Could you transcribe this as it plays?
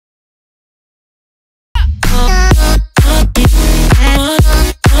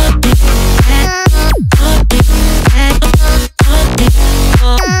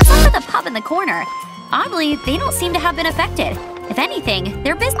Actually, they don't seem to have been affected. If anything,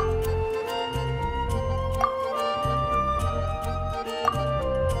 their business...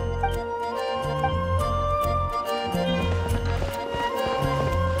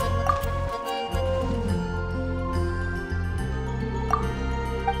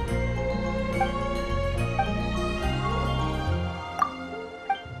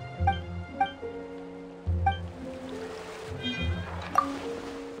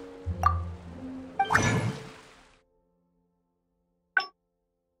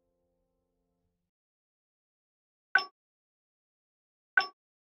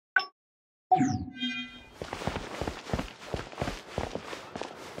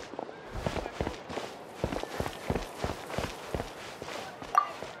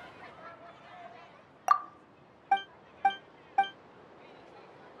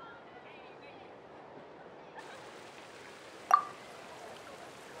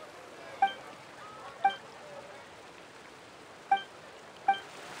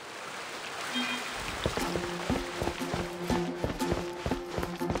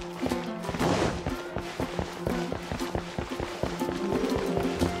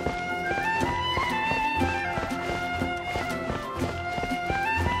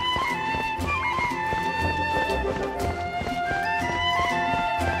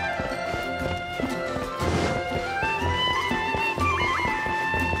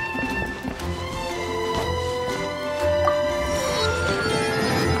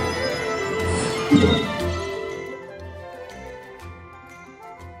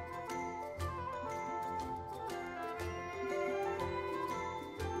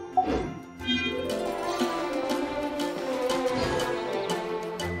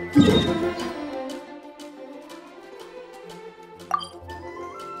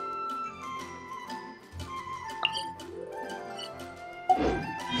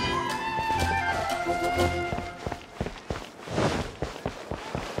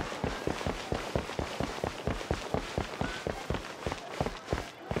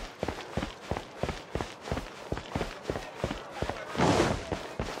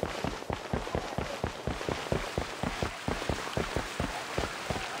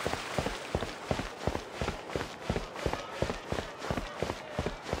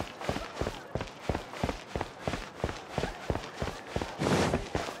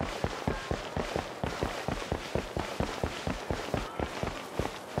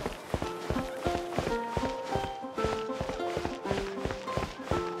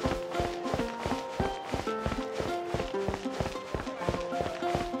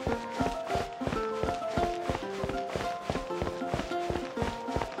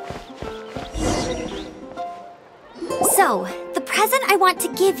 So, the present I want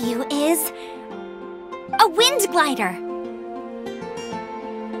to give you is... a wind glider!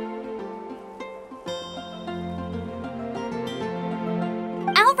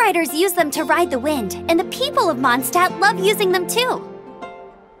 Outriders use them to ride the wind, and the people of Mondstadt love using them too.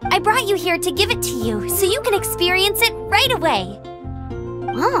 I brought you here to give it to you, so you can experience it right away.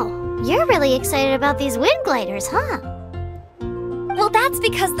 Wow, you're really excited about these wind gliders, huh? Well, that's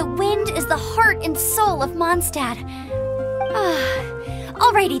because the wind is the heart and soul of Mondstadt.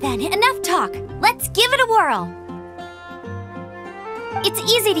 Alrighty then, enough talk. Let's give it a whirl. It's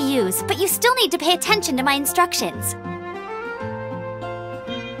easy to use, but you still need to pay attention to my instructions.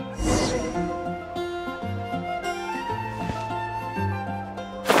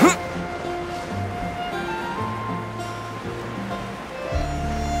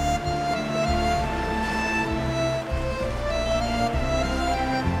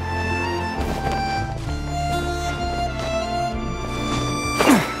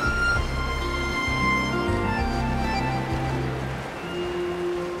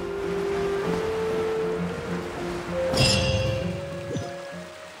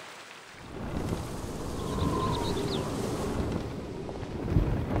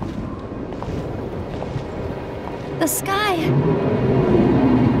 The sky...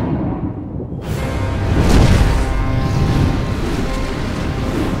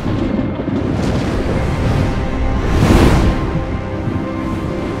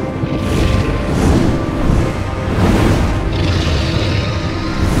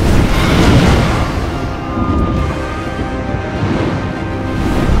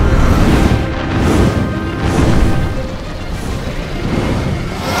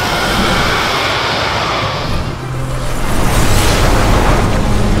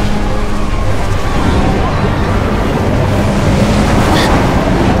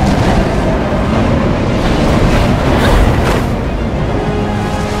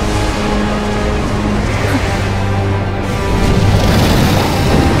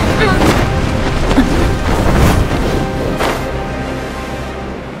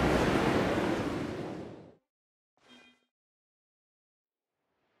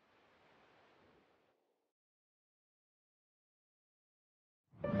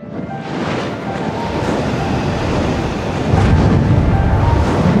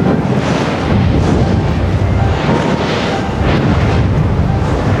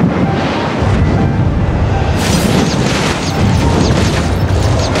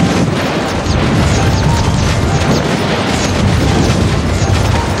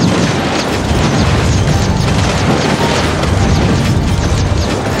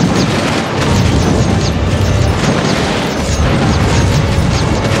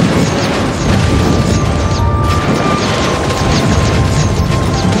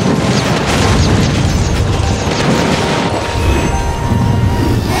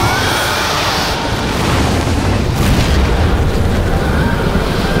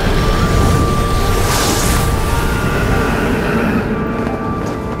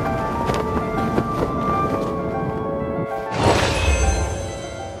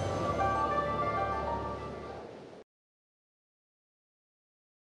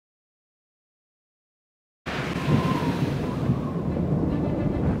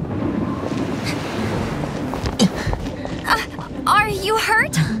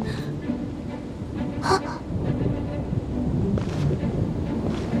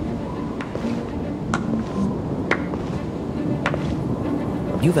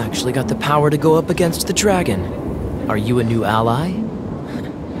 You've actually got the power to go up against the dragon. Are you a new ally?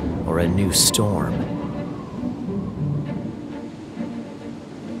 Or a new storm?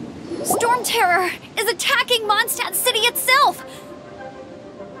 Stormterror is attacking Mondstadt City itself!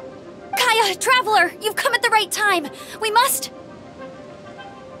 Kaya, Traveler, you've come at the right time. We must...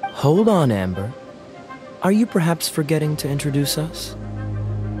 Hold on, Amber. Are you perhaps forgetting to introduce us?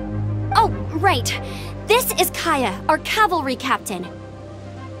 Oh, right. This is Kaya, our cavalry captain.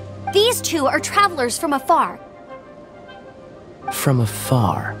 These two are travelers from afar. From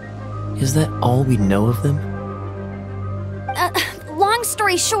afar? Is that all we know of them? Long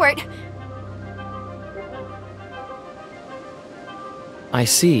story short... I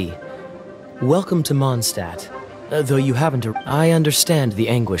see. Welcome to Mondstadt. Though you haven't... I understand the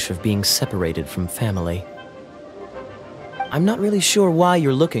anguish of being separated from family. I'm not really sure why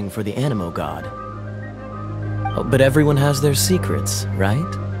you're looking for the Animo God. Oh, but everyone has their secrets,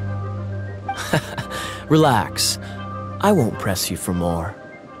 right? Relax. I won't press you for more.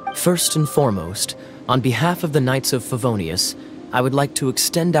 First and foremost, on behalf of the Knights of Favonius, I would like to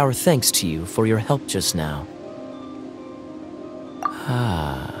extend our thanks to you for your help just now.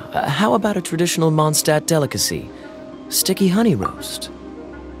 How about a traditional Mondstadt delicacy? Sticky honey roast.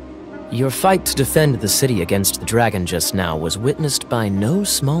 Your fight to defend the city against the dragon just now was witnessed by no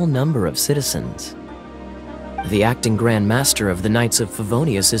small number of citizens. The acting Grand Master of the Knights of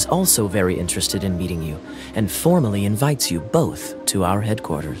Favonius is also very interested in meeting you, and formally invites you both to our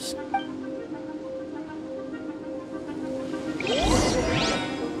headquarters.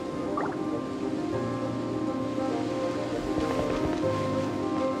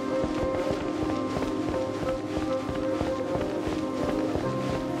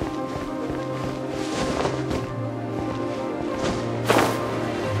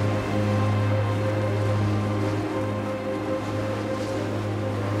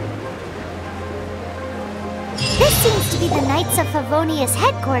 This seems to be the Knights of Favonius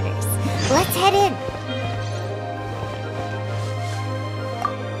headquarters. Let's head in.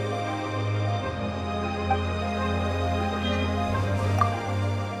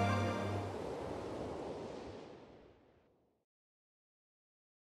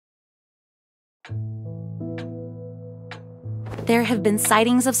 There have been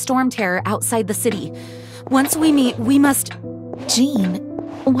sightings of Stormterror outside the city. Once we meet, we must... Jean,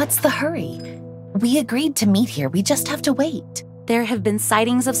 what's the hurry? We agreed to meet here, we just have to wait. There have been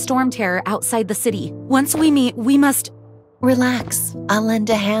sightings of Stormterror outside the city. Once we meet, we must... Relax, I'll lend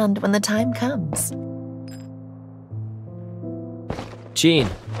a hand when the time comes. Jean,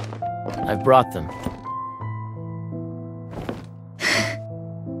 I've brought them.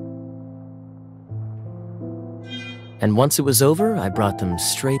 And once it was over, I brought them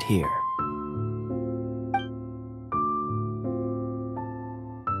straight here.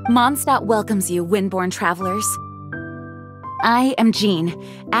 Mondstadt welcomes you, Windborn travelers. I am Jean,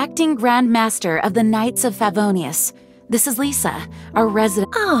 acting Grand Master of the Knights of Favonius. This is Lisa, our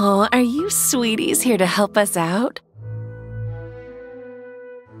resident... Oh, are you sweeties here to help us out?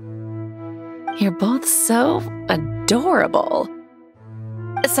 You're both so adorable.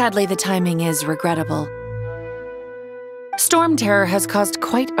 Sadly, the timing is regrettable. Stormterror has caused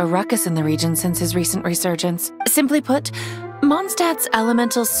quite a ruckus in the region since his recent resurgence. Simply put, Mondstadt's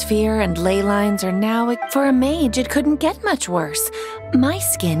elemental sphere and ley lines are now... For a mage, it couldn't get much worse. My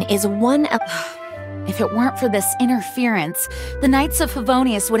skin is one... If it weren't for this interference, the Knights of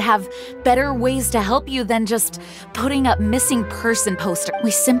Favonius would have better ways to help you than just putting up missing person posters. We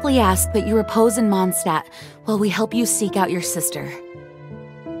simply ask that you repose in Mondstadt while we help you seek out your sister.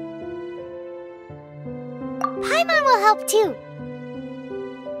 Paimon will help too.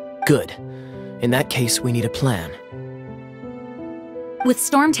 Good. In that case, we need a plan. With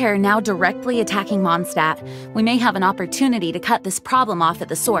Stormterror now directly attacking Mondstadt, we may have an opportunity to cut this problem off at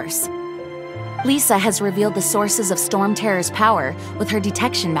the source. Lisa has revealed the sources of Stormterror's power with her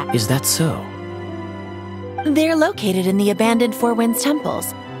detection map. Is that so? They're located in the abandoned Four Winds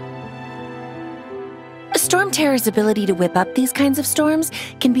temples. Stormterror's ability to whip up these kinds of storms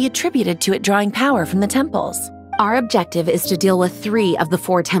can be attributed to it drawing power from the temples. Our objective is to deal with 3 of the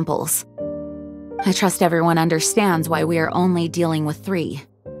 4 temples. I trust everyone understands why we are only dealing with 3.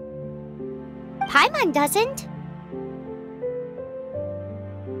 Paimon doesn't.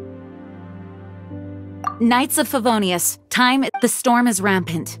 Knights of Favonius, the storm is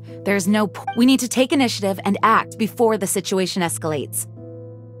rampant. There's no we need to take initiative and act before the situation escalates.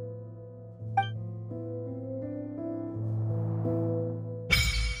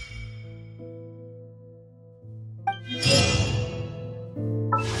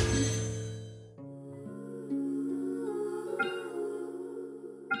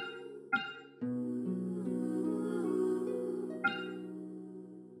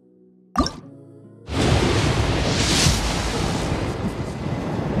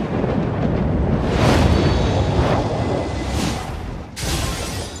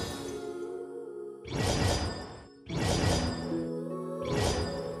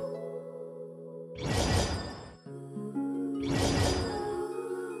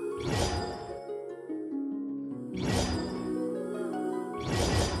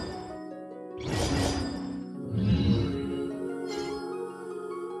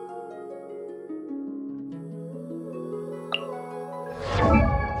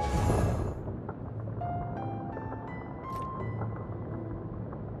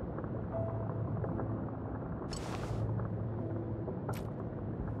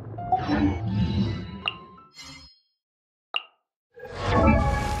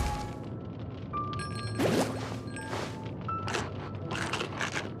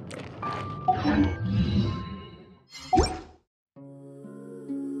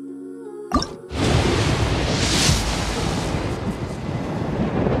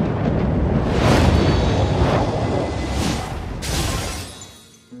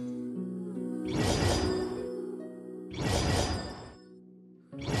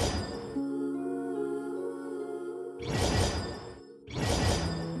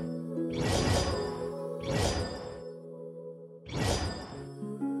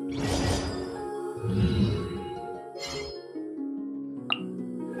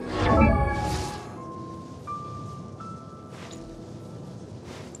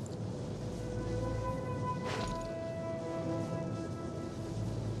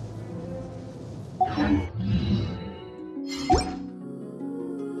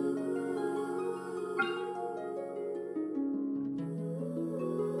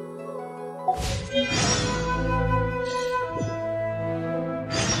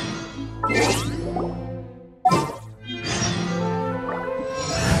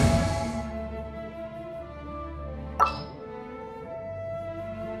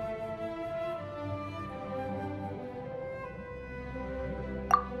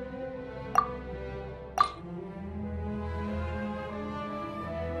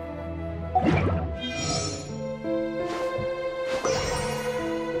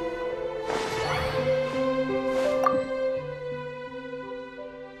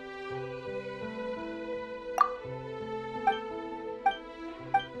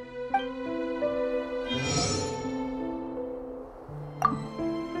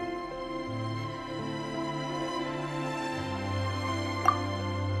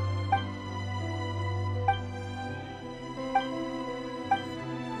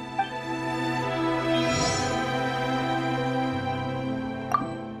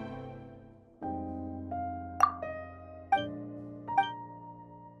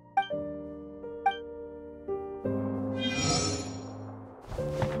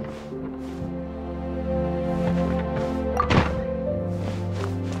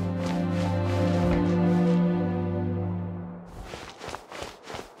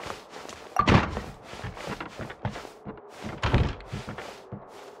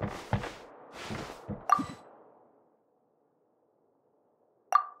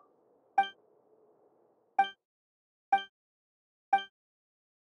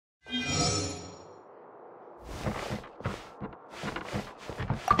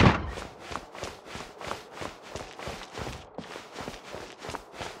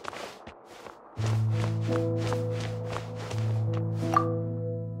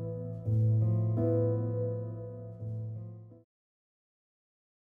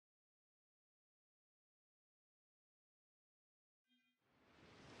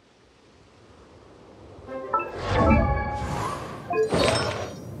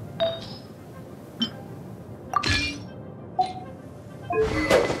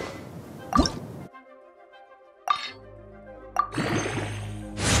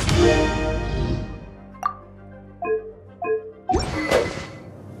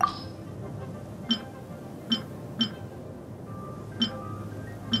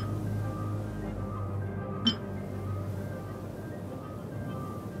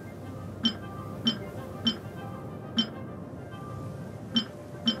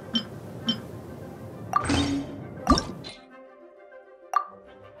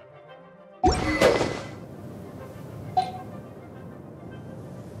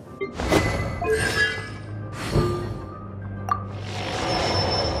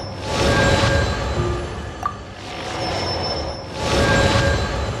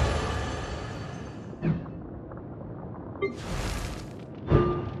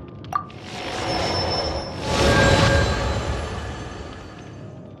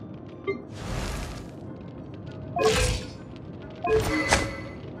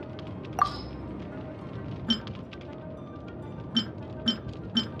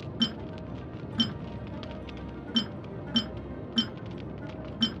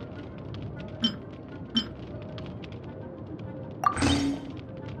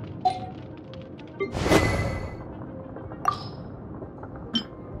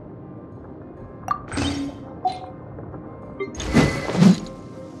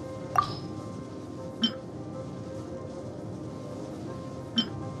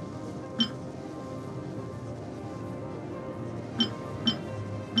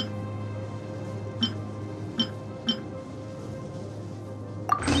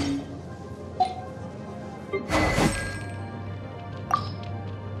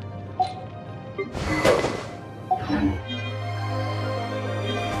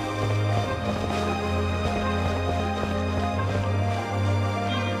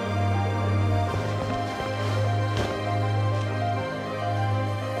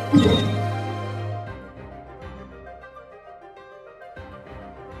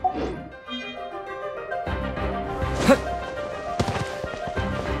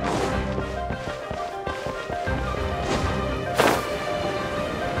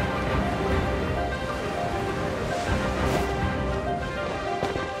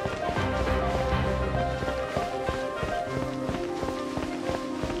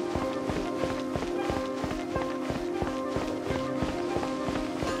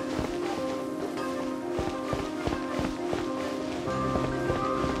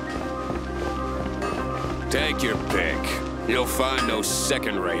 Take your pick. You'll find no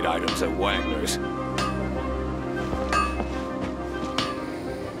second-rate items at Wagner's.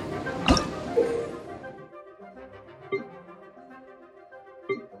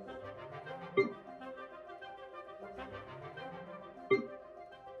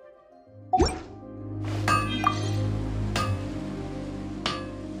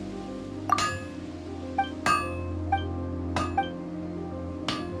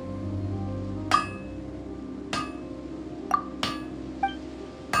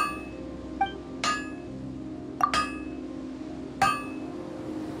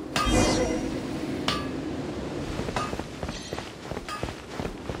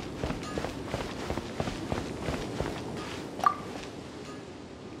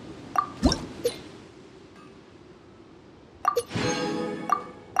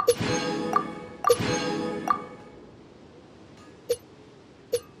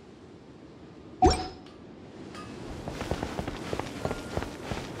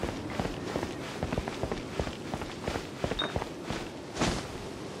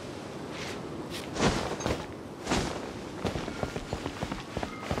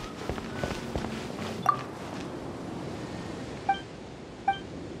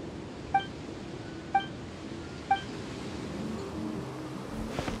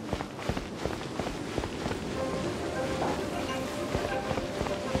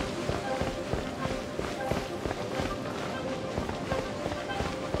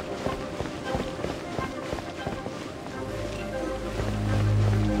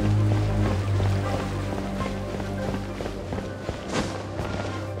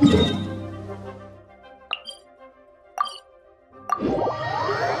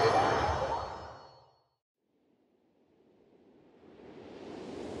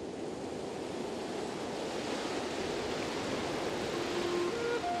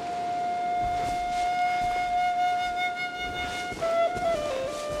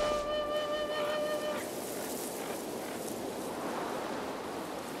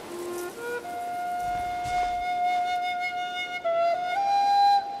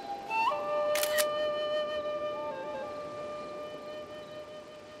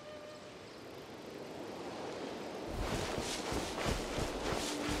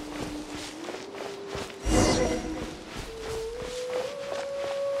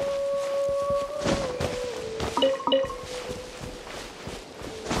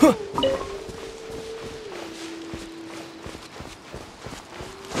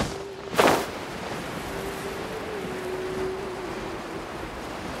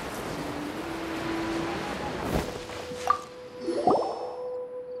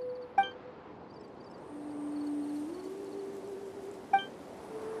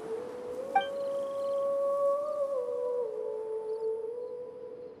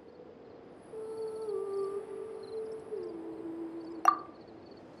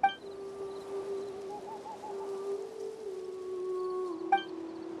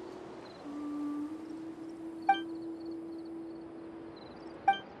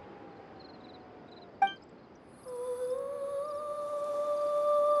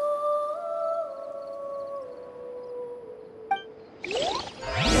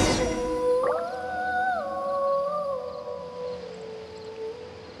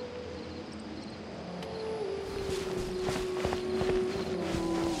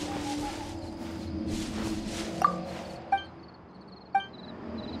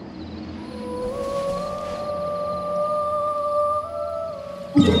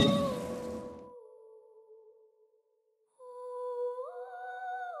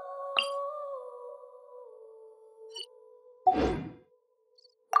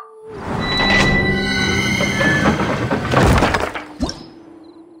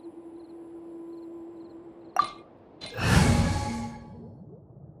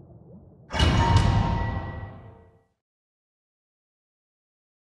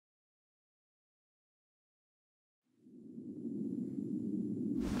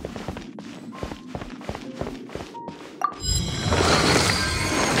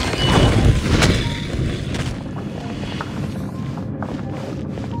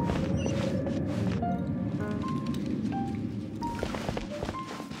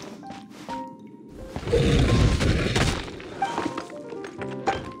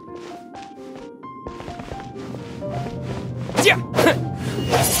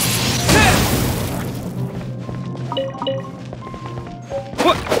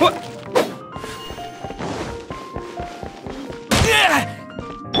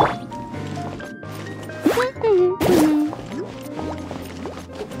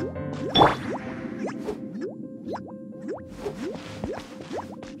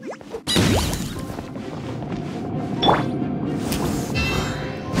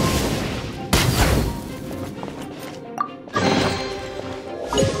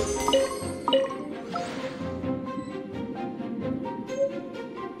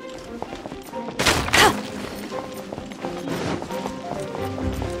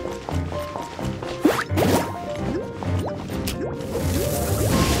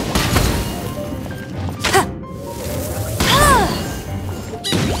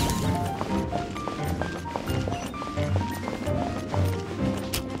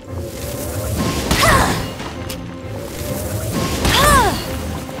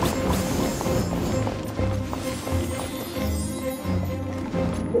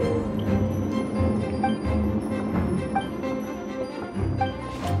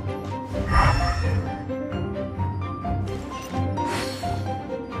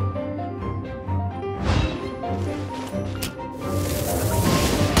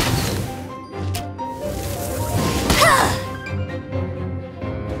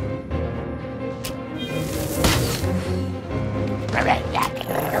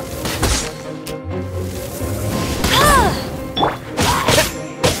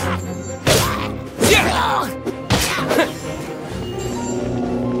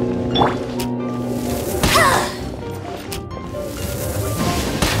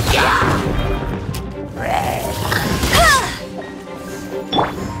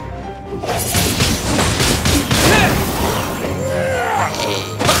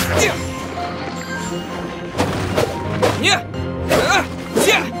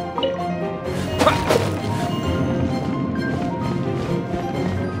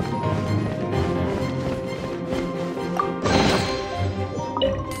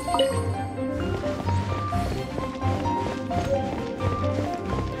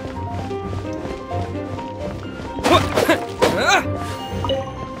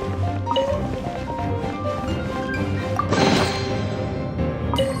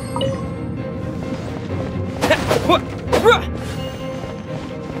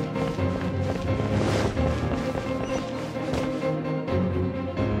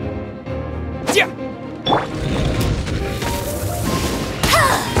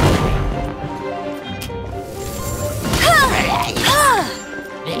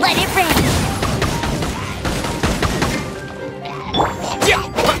 Let it rain!